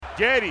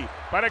Cedi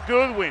para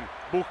Goodwin,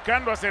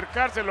 buscando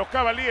acercarse los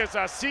Cavaliers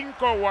a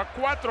 5 o a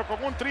 4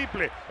 con un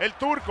triple. El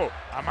turco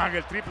amaga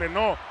el triple,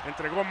 no,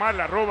 entregó mal,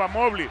 la roba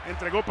Mobley,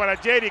 entregó para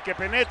Cedi que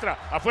penetra,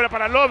 afuera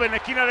para Love en la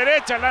esquina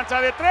derecha, lanza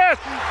de 3,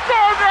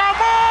 ¡con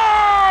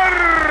amor!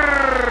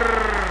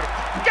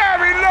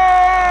 ¡Kevin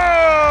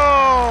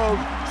Love!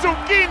 Su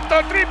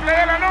quinto triple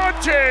de la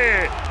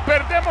noche.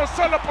 Perdemos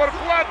solo por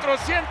 4,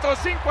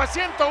 105 a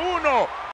 101.